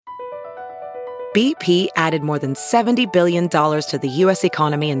BP added more than $70 billion to the U.S.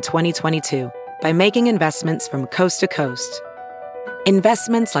 economy in 2022 by making investments from coast to coast.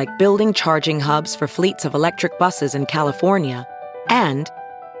 Investments like building charging hubs for fleets of electric buses in California and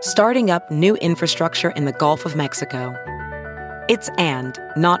starting up new infrastructure in the Gulf of Mexico. It's and,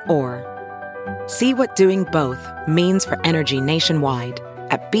 not or. See what doing both means for energy nationwide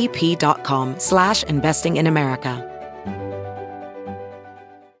at bp.com/investing in America.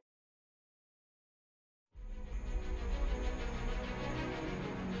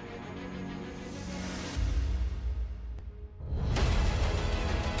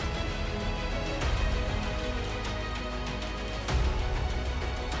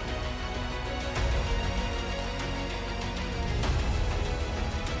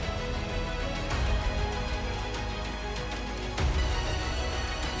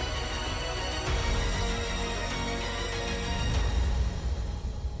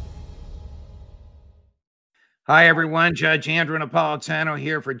 Hi, everyone. Judge Andrew Napolitano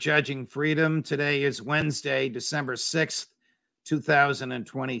here for Judging Freedom. Today is Wednesday, December 6th,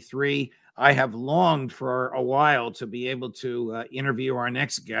 2023. I have longed for a while to be able to interview our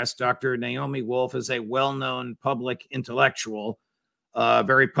next guest. Dr. Naomi Wolf is a well-known public intellectual,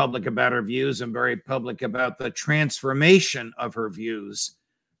 very public about her views and very public about the transformation of her views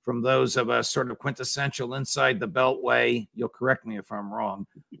from those of a sort of quintessential inside the Beltway, you'll correct me if I'm wrong,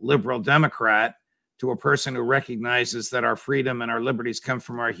 liberal Democrat, to a person who recognizes that our freedom and our liberties come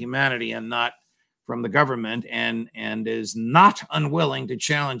from our humanity and not from the government, and is not unwilling to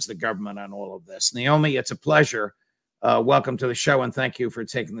challenge the government on all of this. Naomi, it's a pleasure. Welcome to the show, and thank you for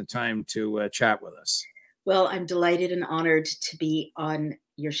taking the time to chat with us. Well, I'm delighted and honored to be on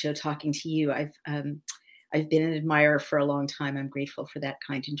your show talking to you. I've been an admirer for a long time. I'm grateful for that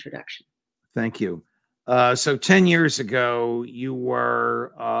kind introduction. Thank you. So 10 years ago, you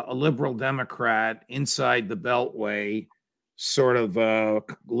were a liberal Democrat inside the Beltway, sort of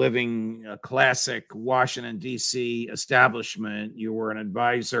living a classic Washington, D.C. establishment. You were an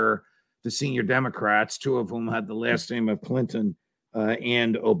advisor to senior Democrats, two of whom had the last name of Clinton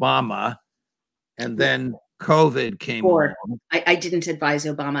and Obama. And then COVID came along. I didn't advise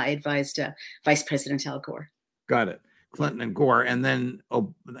Obama. I advised Vice President Al Gore. Got it. Clinton and Gore. And then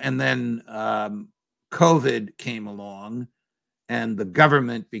COVID came along and the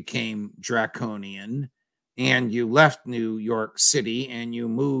government became draconian, and you left New York City and you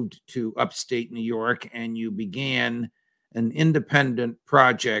moved to upstate New York and you began an independent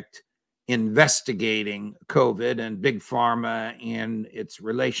project investigating COVID and Big Pharma and its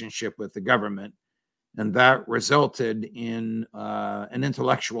relationship with the government. And that resulted in an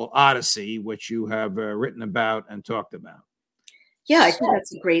intellectual odyssey, which you have written about and talked about. Yeah, I think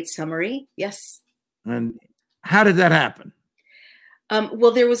that's a great summary. Yes. And how did that happen?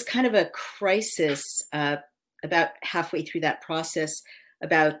 Well, there was kind of a crisis about halfway through that process,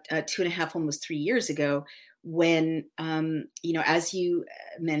 about 2.5, almost 3 years ago, when, as you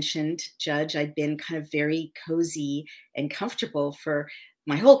mentioned, Judge, I'd been kind of very cozy and comfortable for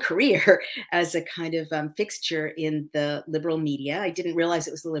my whole career as a kind of fixture in the liberal media. I didn't realize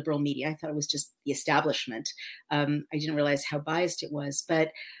it was the liberal media. I thought it was just the establishment. I didn't realize how biased it was.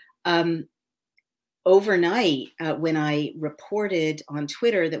 But overnight, when I reported on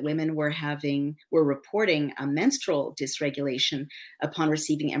Twitter that women were reporting a menstrual dysregulation upon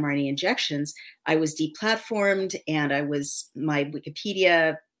receiving mRNA injections, I was deplatformed, and my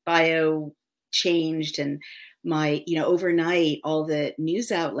Wikipedia bio changed, and overnight, all the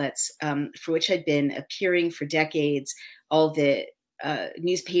news outlets for which I'd been appearing for decades, all the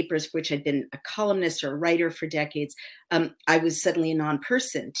newspapers for which I'd been a columnist or a writer for decades, I was suddenly a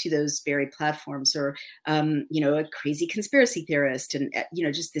non-person to those very platforms, or, a crazy conspiracy theorist, and,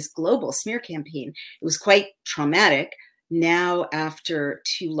 just this global smear campaign. It was quite traumatic. Now, after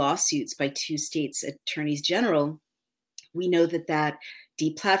 2 lawsuits by 2 states' attorneys general, we know that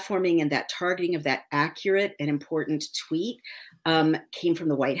deplatforming and that targeting of that accurate and important tweet came from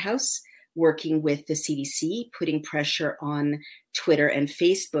the White House, working with the CDC, putting pressure on Twitter and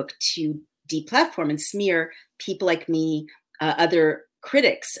Facebook to deplatform and smear people like me, other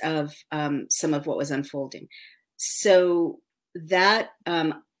critics of some of what was unfolding. So that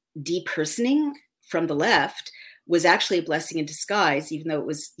depersoning from the left was actually a blessing in disguise, even though it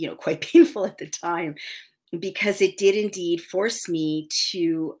was, quite painful at the time, because it did indeed force me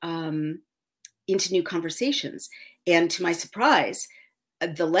to into new conversations. And to my surprise,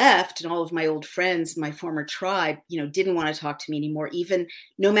 the left and all of my old friends, my former tribe, didn't want to talk to me anymore, even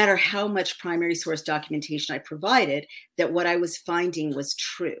no matter how much primary source documentation I provided that what I was finding was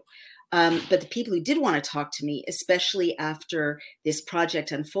true. But the people who did want to talk to me, especially after this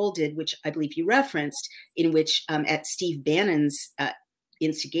project unfolded, which I believe you referenced, in which at Steve Bannon's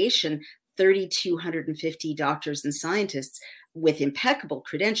instigation, 3,250 doctors and scientists with impeccable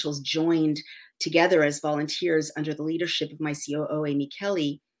credentials joined together as volunteers under the leadership of my COO, Amy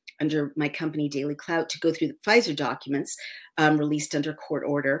Kelly, under my company, Daily Clout, to go through the Pfizer documents released under court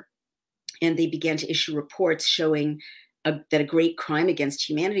order. And they began to issue reports showing that a great crime against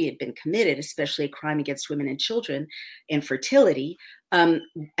humanity had been committed, especially a crime against women and children and fertility.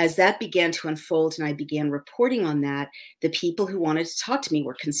 As that began to unfold and I began reporting on that, the people who wanted to talk to me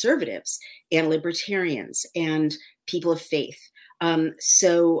were conservatives and libertarians and people of faith.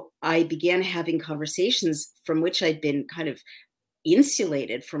 So I began having conversations from which I'd been kind of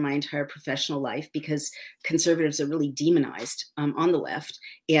insulated for my entire professional life, because conservatives are really demonized on the left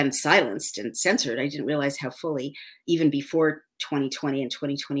and silenced and censored. I didn't realize how fully, even before 2020 and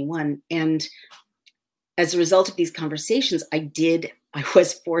 2021. And as a result of these conversations, I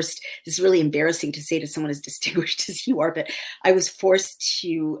was forced, this is really embarrassing to say to someone as distinguished as you are, but I was forced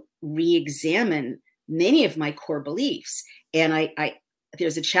to re-examine many of my core beliefs. And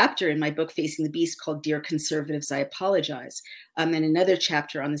there's a chapter in my book, Facing the Beast, called Dear Conservatives, I Apologize. And another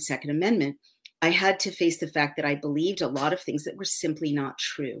chapter on the Second Amendment. I had to face the fact that I believed a lot of things that were simply not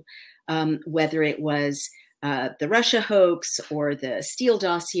true, whether it was the Russia hoax or the Steele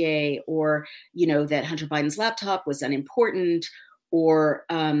dossier, or, that Hunter Biden's laptop was unimportant, or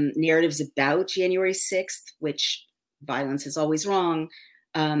narratives about January 6th, which violence is always wrong.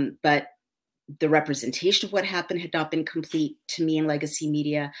 But the representation of what happened had not been complete to me in legacy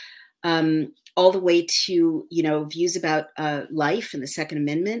media, all the way to, views about life and the Second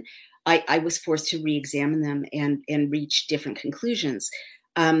Amendment. I was forced to re-examine them and reach different conclusions.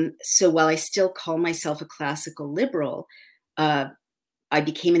 So while I still call myself a classical liberal, I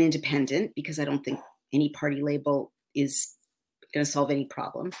became an independent because I don't think any party label is going to solve any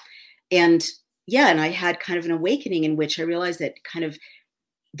problem. And I had kind of an awakening in which I realized that kind of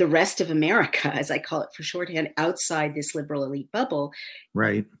the rest of America, as I call it for shorthand, outside this liberal elite bubble,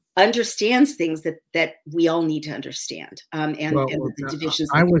 right, understands things that we all need to understand. And the divisions.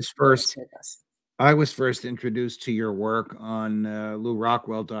 I was first introduced to your work on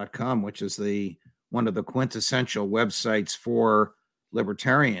LouRockwell.com, which is one of the quintessential websites for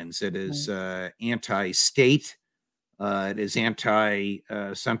libertarians. It is anti-state. It is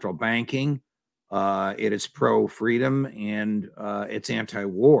anti-central banking. It is pro-freedom, and it's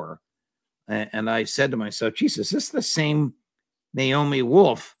anti-war. And I said to myself, Jesus, is this the same Naomi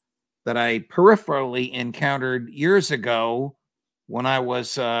Wolf that I peripherally encountered years ago when I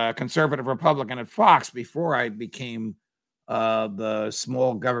was a conservative Republican at Fox, before I became the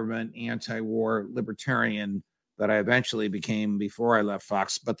small government anti-war libertarian that I eventually became before I left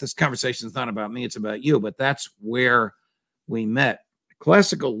Fox? But this conversation is not about me, it's about you. But that's where we met.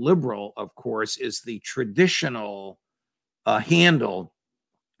 Classical liberal, of course, is the traditional handle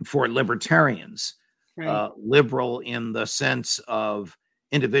for libertarians. Right. Liberal in the sense of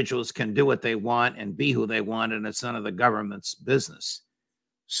individuals can do what they want and be who they want, and it's none of the government's business.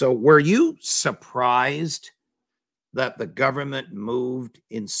 So were you surprised that the government moved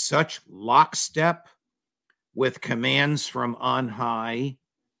in such lockstep with commands from on high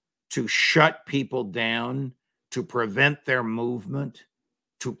to shut people down, to prevent their movement,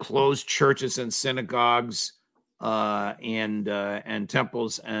 to close churches and synagogues and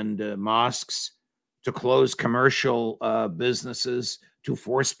temples and mosques, to close commercial businesses, to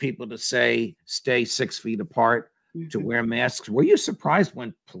force people to stay 6 feet apart, to wear masks? Were you surprised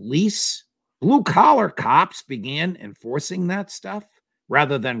when police, blue-collar cops, began enforcing that stuff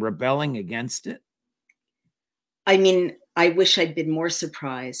rather than rebelling against it? I mean, I wish I'd been more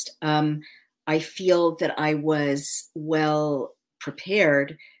surprised. I feel that I was well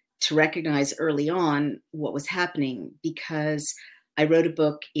prepared to recognize early on what was happening, because I wrote a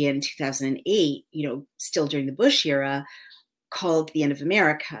book in 2008, still during the Bush era, called The End of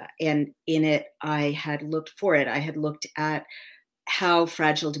America. And in it, I had looked at how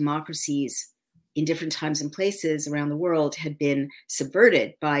fragile democracies in different times and places around the world had been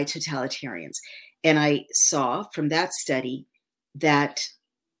subverted by totalitarians. And I saw from that study that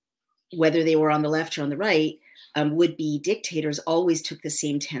whether they were on the left or on the right, would-be dictators always took the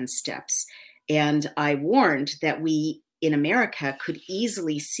same 10 steps. And I warned that we in America could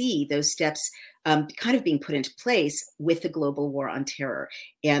easily see those steps kind of being put into place with the global war on terror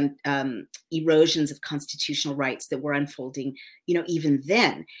and erosions of constitutional rights that were unfolding, even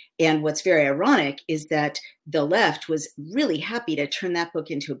then. And what's very ironic is that the left was really happy to turn that book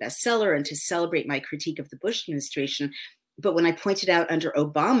into a bestseller and to celebrate my critique of the Bush administration, But when I pointed out under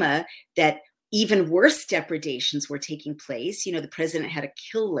Obama that even worse depredations were taking place, the president had a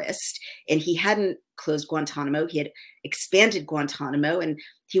kill list, and he hadn't closed Guantanamo. He had expanded Guantanamo, and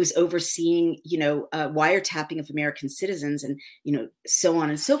he was overseeing, wiretapping of American citizens, and, so on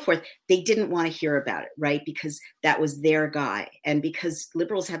and so forth. They didn't want to hear about it, right? Because that was their guy. And because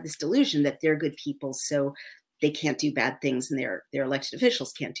liberals have this delusion that they're good people, so they can't do bad things, and their elected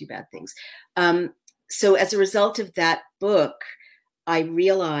officials can't do bad things. So as a result of that book, I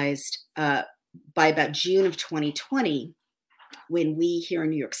realized by about June of 2020, when we here in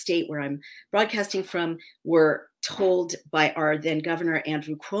New York State, where I'm broadcasting from, were told by our then governor,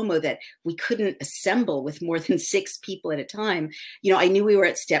 Andrew Cuomo, that we couldn't assemble with more than 6 people at a time, I knew we were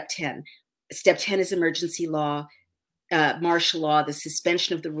at step 10. Step 10 is emergency law, martial law, the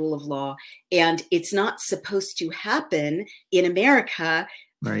suspension of the rule of law. And it's not supposed to happen in America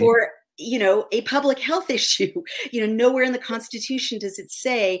for a public health issue. Nowhere in the Constitution does it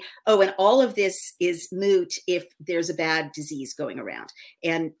say, and all of this is moot if there's a bad disease going around.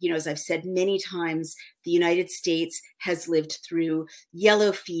 And, as I've said many times, the United States has lived through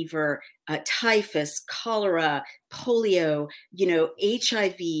yellow fever, typhus, cholera, polio,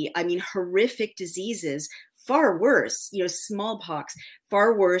 HIV, horrific diseases, far worse, smallpox,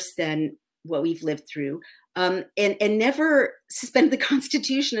 far worse than what we've lived through. And never suspended the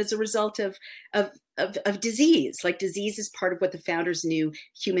Constitution as a result of disease. Like, disease is part of what the founders knew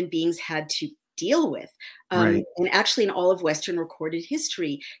human beings had to deal with. And actually, in all of Western recorded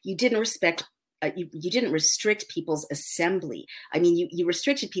history, you didn't respect. You didn't restrict people's assembly. You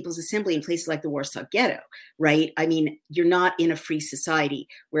restricted people's assembly in places like the Warsaw Ghetto, right? You're not in a free society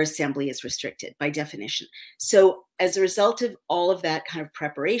where assembly is restricted by definition. So as a result of all of that kind of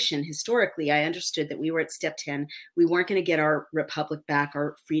preparation, historically, I understood that we were at step 10. We weren't going to get our republic back,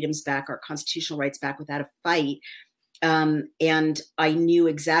 our freedoms back, our constitutional rights back without a fight. And I knew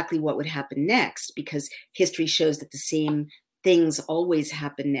exactly what would happen next, because history shows that the same things always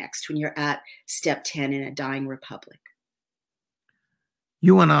happen next when you're at step 10 in a dying republic.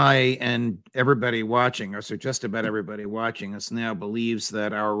 You and I and everybody watching us, or just about everybody watching us now, believes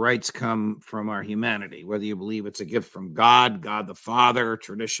that our rights come from our humanity, whether you believe it's a gift from God the Father,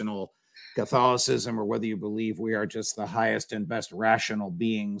 traditional Catholicism, or whether you believe we are just the highest and best rational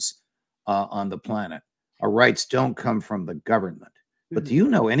beings on the planet. Our rights don't come from the government. But do you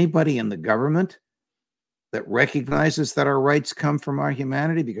know anybody in the government that recognizes that our rights come from our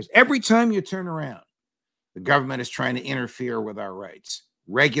humanity? Because every time you turn around, the government is trying to interfere with our rights,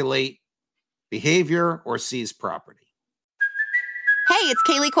 regulate behavior, or seize property. Hey, it's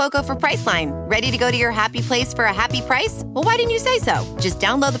Kaylee Cuoco for Priceline. Ready to go to your happy place for a happy price? Well, why didn't you say so? Just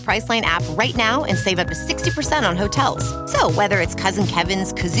download the Priceline app right now and save up to 60% on hotels. So whether it's Cousin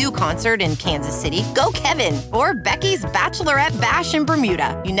Kevin's Kazoo Concert in Kansas City, go Kevin, or Becky's Bachelorette Bash in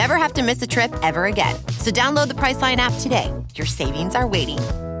Bermuda, you never have to miss a trip ever again. So download the Priceline app today. Your savings are waiting.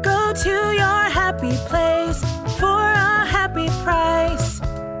 Go to your happy place for a happy price.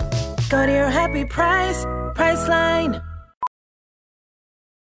 Go to your happy price, Priceline.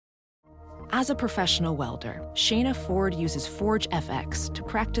 As a professional welder, Shayna Ford uses Forge FX to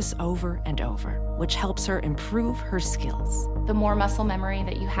practice over and over, which helps her improve her skills. The more muscle memory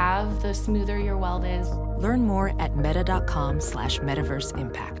that you have, the smoother your weld is. Learn more at meta.com/metaverse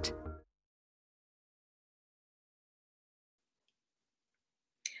impact.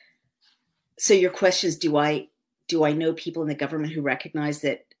 So your question is, do I know people in the government who recognize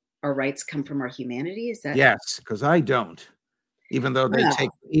that our rights come from our humanity? Is that? Yes, because I don't. Even though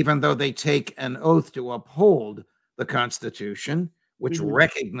they take an oath to uphold the Constitution, which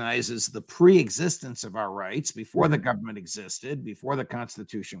recognizes the pre-existence of our rights before the government existed, before the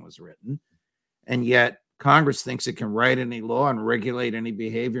Constitution was written, and yet Congress thinks it can write any law and regulate any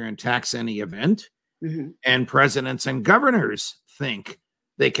behavior and tax any event, and presidents and governors think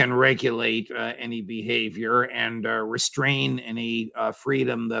they can regulate any behavior and restrain any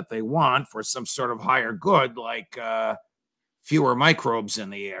freedom that they want for some sort of higher good, like fewer microbes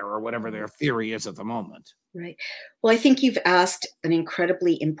in the air, or whatever their theory is at the moment. Right. Well, I think you've asked an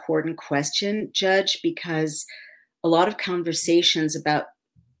incredibly important question, Judge, because a lot of conversations about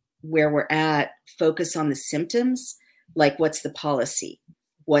where we're at focus on the symptoms, like what's the policy?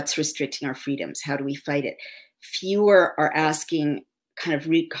 What's restricting our freedoms? How do we fight it? Fewer are asking kind of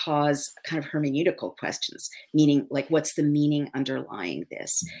root cause, kind of hermeneutical questions, meaning like, what's the meaning underlying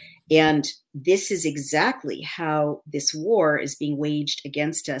this? And this is exactly how this war is being waged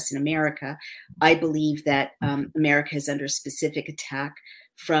against us in America. I believe that America is under specific attack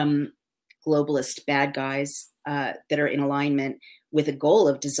from globalist bad guys that are in alignment with a goal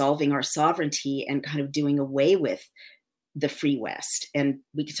of dissolving our sovereignty and kind of doing away with the free West. And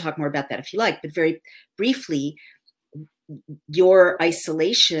we could talk more about that if you like, but very briefly, your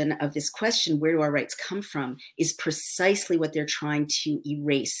isolation of this question, where do our rights come from, is precisely what they're trying to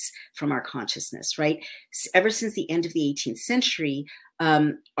erase from our consciousness, right? Ever since the end of the 18th century,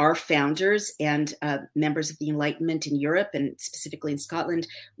 our founders and members of the Enlightenment in Europe, and specifically in Scotland,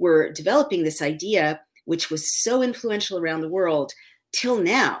 were developing this idea, which was so influential around the world till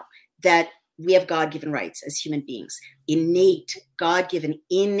now, that we have God-given rights as human beings, innate, God-given,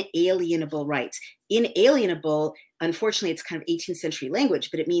 inalienable rights. Inalienable, unfortunately, it's kind of 18th century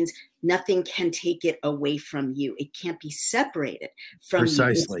language, but it means nothing can take it away from you. It can't be separated from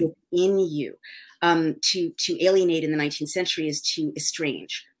Precisely. you. It's within you. To alienate in the 19th century is to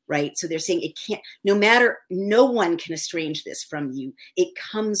estrange, right? So they're saying it can't, no one can estrange this from you. It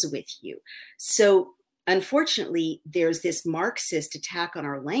comes with you. So unfortunately, there's this Marxist attack on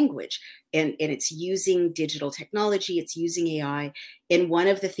our language, and it's using digital technology, it's using AI. And one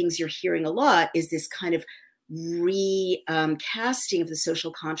of the things you're hearing a lot is this kind of recasting of the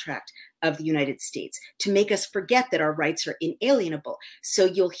social contract of the United States to make us forget that our rights are inalienable. So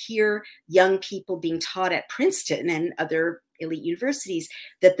you'll hear young people being taught at Princeton and other elite universities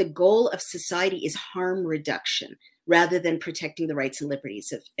that the goal of society is harm reduction, rather than protecting the rights and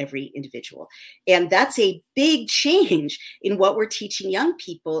liberties of every individual. And that's a big change in what we're teaching young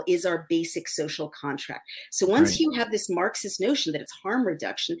people is our basic social contract. So once you have this Marxist notion that it's harm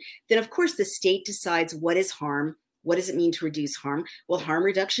reduction, then of course the state decides what is harm. What does it mean to reduce harm? Well, harm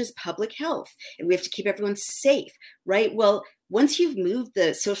reduction is public health, and we have to keep everyone safe, right? Well, once you've moved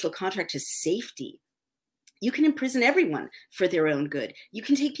the social contract to safety, you can imprison everyone for their own good. You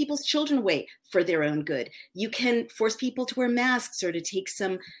can take people's children away for their own good. You can force people to wear masks or to take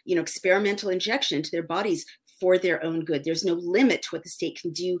some, experimental injection into their bodies for their own good. There's no limit to what the state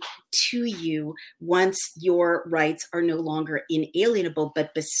can do to you once your rights are no longer inalienable,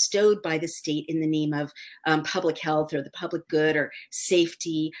 but bestowed by the state in the name of public health or the public good or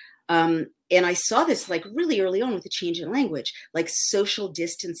safety. And I saw this like really early on with the change in language, like social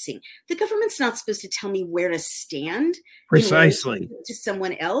distancing. The government's not supposed to tell me where to stand. Precisely. To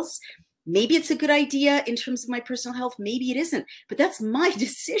someone else. Maybe it's a good idea in terms of my personal health. Maybe it isn't. But that's my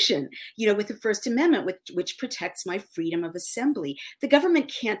decision, with the First Amendment, which protects my freedom of assembly. The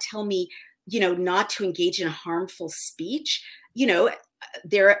government can't tell me, not to engage in harmful speech.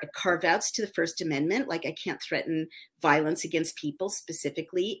 There are carve-outs to the First Amendment, like I can't threaten violence against people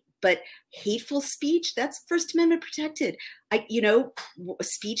specifically, but hateful speech, that's First Amendment protected.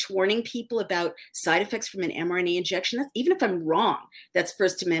 Speech warning people about side effects from an mRNA injection, that's, even if I'm wrong, that's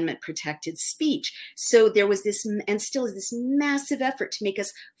First Amendment protected speech. So there was this, and still is this massive effort to make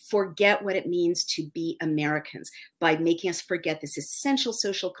us forget what it means to be Americans by making us forget this essential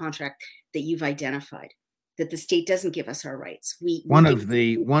social contract that you've identified, that the state doesn't give us our rights. One of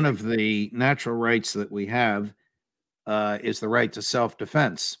the natural rights that we have is the right to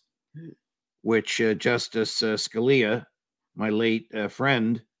self-defense, which Justice Scalia, my late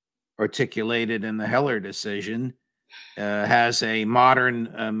friend, articulated in the Heller decision, has a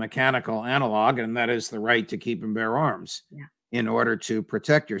modern mechanical analog, and that is the right to keep and bear arms in order to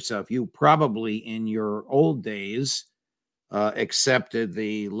protect yourself. You probably in your old days accepted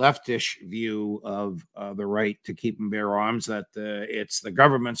the leftish view of the right to keep and bear arms, that it's the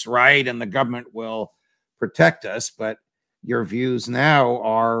government's right and the government will protect us. But your views now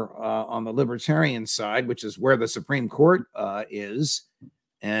are on the libertarian side, which is where the Supreme Court is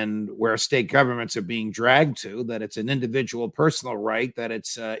and where state governments are being dragged to, that it's an individual personal right, that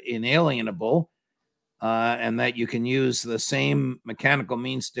it's inalienable, and that you can use the same mechanical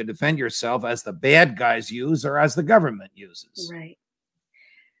means to defend yourself as the bad guys use or as the government uses. Right.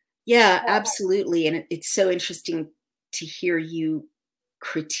 Yeah, absolutely. And it's so interesting to hear you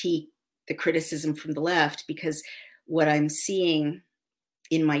critique the criticism from the left, because what I'm seeing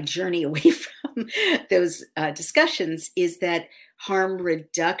in my journey away from those discussions is that harm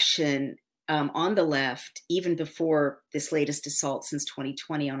reduction on the left, even before this latest assault since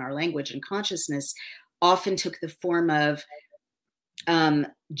 2020 on our language and consciousness, often took the form of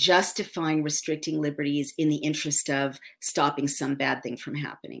justifying restricting liberties in the interest of stopping some bad thing from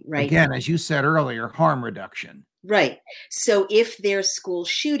happening, right? Again, as you said earlier, harm reduction. Right. So if there's school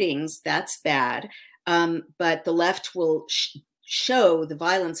shootings, that's bad. But the left will show the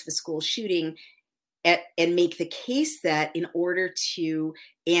violence of a school shooting and make the case that in order to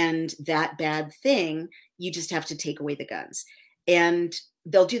end that bad thing, you just have to take away the guns. And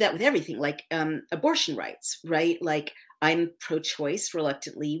they'll do that with everything, like abortion rights, right? Like I'm pro-choice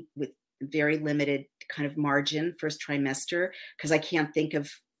reluctantly with very limited kind of margin first trimester, because I can't think of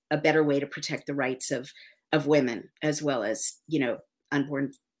a better way to protect the rights of of women as well as,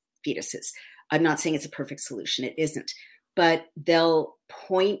 unborn fetuses. I'm not saying it's a perfect solution. It isn't. But they'll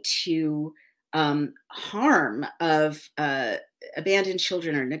point to harm of abandoned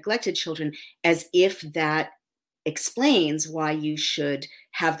children or neglected children as if that explains why you should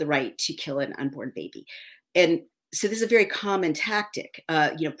have the right to kill an unborn baby. And so this is a very common tactic,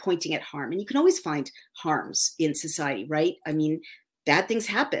 pointing at harm. And you can always find harms in society, right? I mean, bad things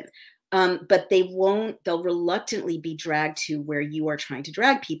happen. But they'll reluctantly be dragged to where you are trying to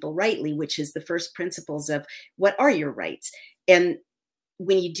drag people rightly, which is the first principles of what are your rights. And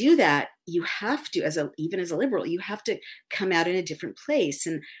when you do that, you have to, even as a liberal, you have to come out in a different place.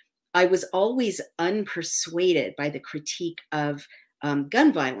 And I was always unpersuaded by the critique of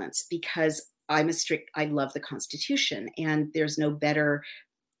gun violence because I love the Constitution, and there's no better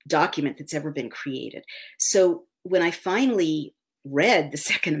document that's ever been created. So when I finally read the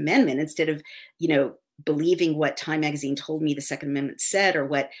Second Amendment, instead of, believing what Time magazine told me the Second Amendment said, or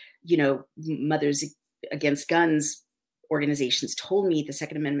what, Mothers Against Guns organizations told me the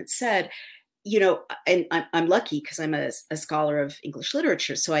Second Amendment said, and I'm lucky because I'm a scholar of English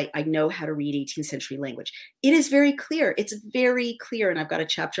literature, so I know how to read 18th century language. It is very clear. It's very clear, and I've got a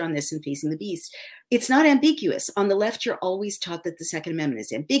chapter on this in Facing the Beast. It's not ambiguous. On the left, you're always taught that the Second Amendment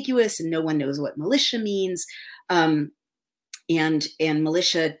is ambiguous, and no one knows what militia means. And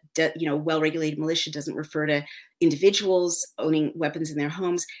militia, well-regulated militia doesn't refer to individuals owning weapons in their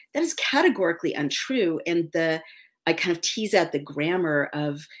homes. That is categorically untrue. And I kind of tease out the grammar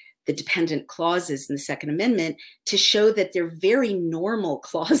of the dependent clauses in the Second Amendment to show that they're very normal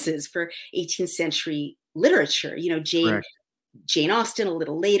clauses for 18th century literature. Jane Austen a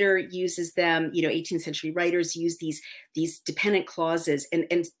little later uses them. 18th century writers use these dependent clauses,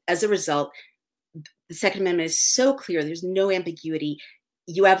 and as a result, the Second Amendment is so clear. There's no ambiguity.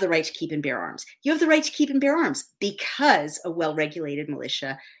 You have the right to keep and bear arms. You have the right to keep and bear arms because a well-regulated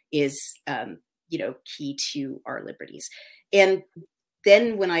militia is, key to our liberties. And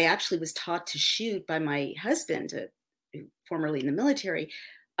then when I actually was taught to shoot by my husband, formerly in the military,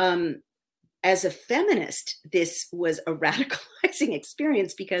 as a feminist, this was a radicalizing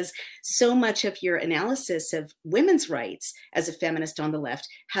experience because so much of your analysis of women's rights as a feminist on the left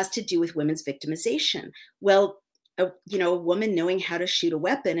has to do with women's victimization. Well, a woman knowing how to shoot a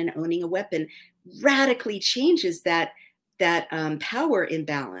weapon and owning a weapon radically changes that power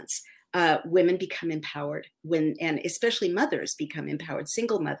imbalance. Women become empowered and especially mothers become empowered.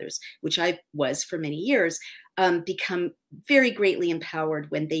 Single mothers, which I was for many years, become very greatly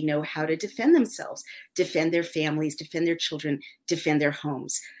empowered when they know how to defend themselves, defend their families, defend their children, defend their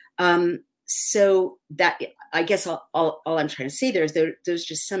homes. So that, I guess all I'm trying to say there's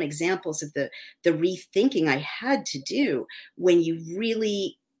just some examples of the rethinking I had to do when you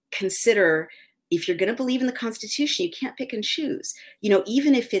really consider, if you're going to believe in the Constitution, you can't pick and choose.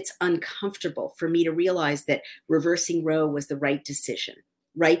 Even if it's uncomfortable for me to realize that reversing Roe was the right decision,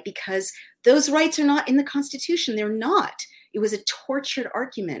 right? Because those rights are not in the Constitution. They're not. It was a tortured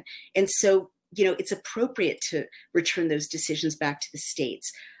argument. And so, it's appropriate to return those decisions back to the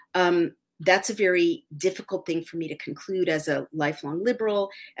states. That's a very difficult thing for me to conclude as a lifelong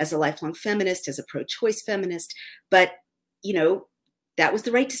liberal, as a lifelong feminist, as a pro-choice feminist. But, that was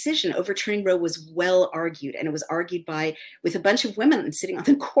the right decision. Overturning Roe was well argued, and it was argued with a bunch of women sitting on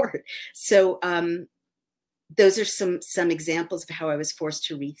the court. So those are some examples of how I was forced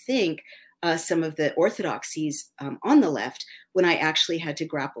to rethink some of the orthodoxies on the left when I actually had to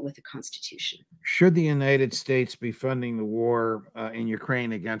grapple with the Constitution. Should the United States be funding the war in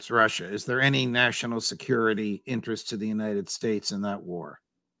Ukraine against Russia? Is there any national security interest to the United States in that war?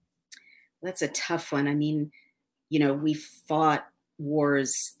 That's a tough one. I mean, we fought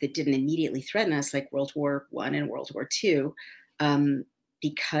wars that didn't immediately threaten us, like World War I and World War II,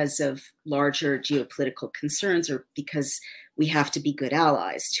 because of larger geopolitical concerns or because we have to be good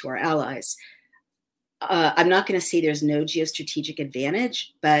allies to our allies. I'm not going to say there's no geostrategic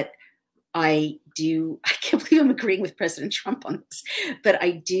advantage, but I can't believe I'm agreeing with President Trump on this, but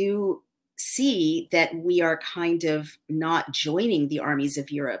I do see that we are kind of not joining the armies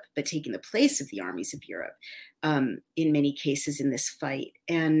of Europe, but taking the place of the armies of Europe in many cases in this fight.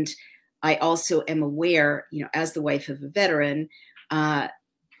 And I also am aware, as the wife of a veteran,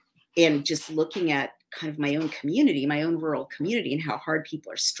 and just looking at kind of my own community, my own rural community, and how hard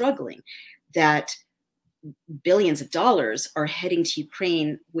people are struggling, that billions of dollars are heading to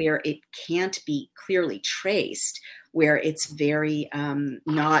Ukraine where it can't be clearly traced, where it's very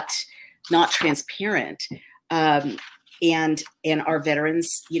not transparent, and our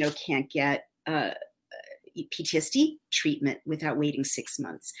veterans, can't get PTSD treatment without waiting 6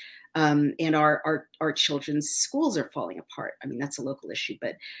 months. And our children's schools are falling apart. I mean, that's a local issue,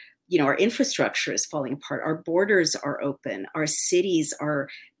 but our infrastructure is falling apart. Our borders are open. Our cities are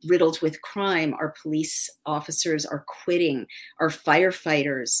riddled with crime. Our police officers are quitting. Our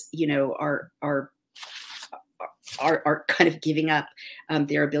firefighters, are kind of giving up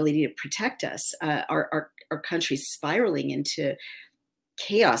their ability to protect us. Our country's spiraling into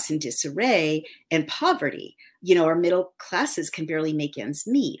chaos and disarray and poverty. Our middle classes can barely make ends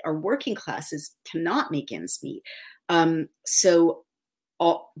meet. Our working classes cannot make ends meet. So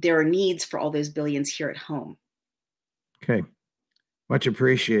there are needs for all those billions here at home. Okay. Much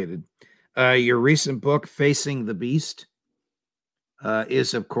appreciated. Your recent book, Facing the Beast,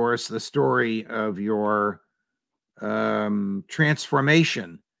 is, of course, the story of your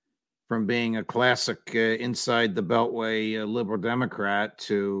transformation from being a classic inside the Beltway liberal Democrat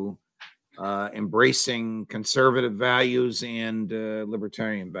to embracing conservative values and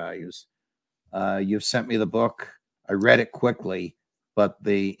libertarian values. You've sent me the book. I read it quickly, but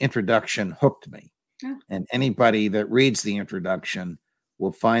the introduction hooked me. Oh. And anybody that reads the introduction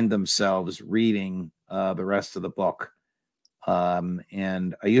will find themselves reading the rest of the book.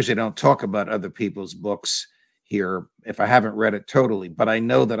 And I usually don't talk about other people's books here if I haven't read it totally, but I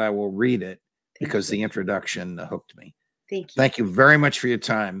know that I will read it because the introduction hooked me. Thank you. Thank you very much for your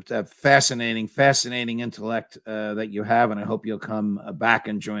time. Fascinating intellect that you have, and I hope you'll come back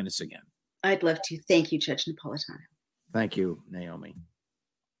and join us again. I'd love to. Thank you, Judge Napolitano. Thank you, Naomi.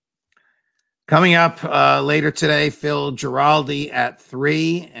 Coming up later today, Phil Giraldi at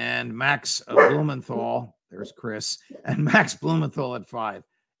 3 and Max Blumenthal. There's Chris. And Max Blumenthal at 5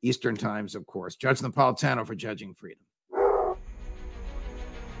 Eastern times, of course. Judge Napolitano for Judging Freedom.